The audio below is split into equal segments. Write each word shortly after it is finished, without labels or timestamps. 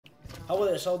How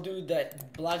about this? I'll do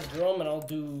that black drum and I'll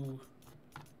do...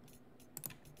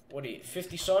 What do you...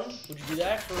 50 sun? Would you do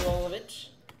that for all of it?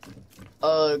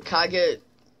 Can I get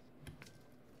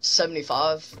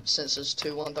 75 since it's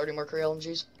 2 130 Mercury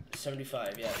LMGs?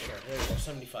 75, yeah, sure. There you go,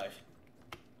 75.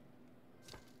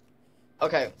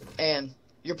 Okay, and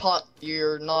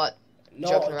you're not No,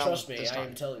 joking around trust me, this I time.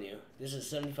 am telling you. This is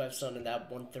 75 sun and that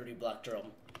 130 black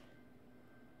drum.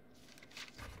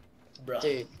 Bruh.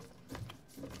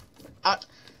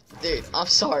 Dude, I'm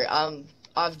sorry.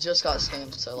 I've just got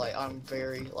scammed, so like I'm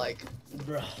very like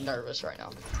Bruh. nervous right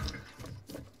now.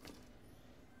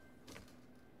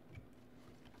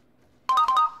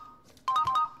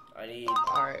 I need...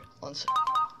 Alright, let's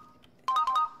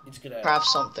It's gonna... craft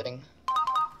something.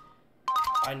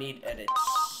 I need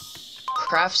edits.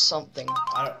 Craft something.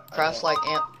 Craft like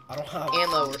I don't have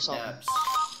ammo or something. snaps.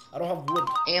 I don't have wood.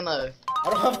 Ammo. I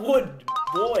don't have wood,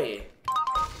 boy.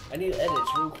 I need edits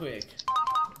real quick.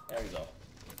 There we go.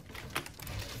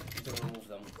 You can remove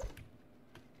them.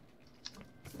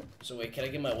 So wait, can I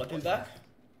get my weapon back?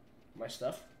 My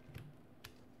stuff?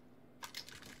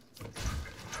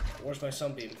 Where's my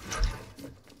sunbeam?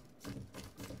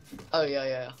 Oh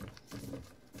yeah.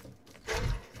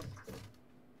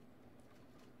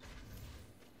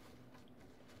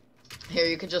 Here,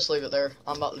 you can just leave it there.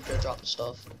 I'm about to go drop the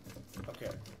stuff.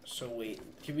 Okay, so wait.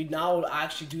 Can we now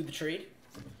actually do the trade?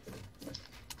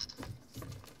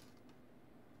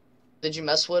 Did you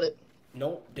mess with it?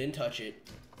 Nope, didn't touch it.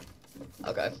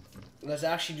 Okay. Let's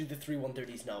actually do the 3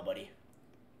 130s now, buddy.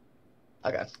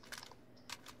 Okay.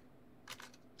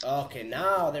 Okay,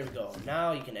 now, there we go.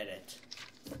 Now you can edit.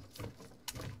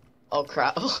 Oh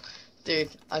crap. Dude,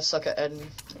 I suck at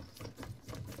editing.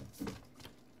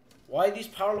 Why are these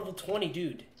power level 20,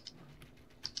 dude?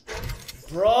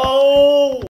 Bro!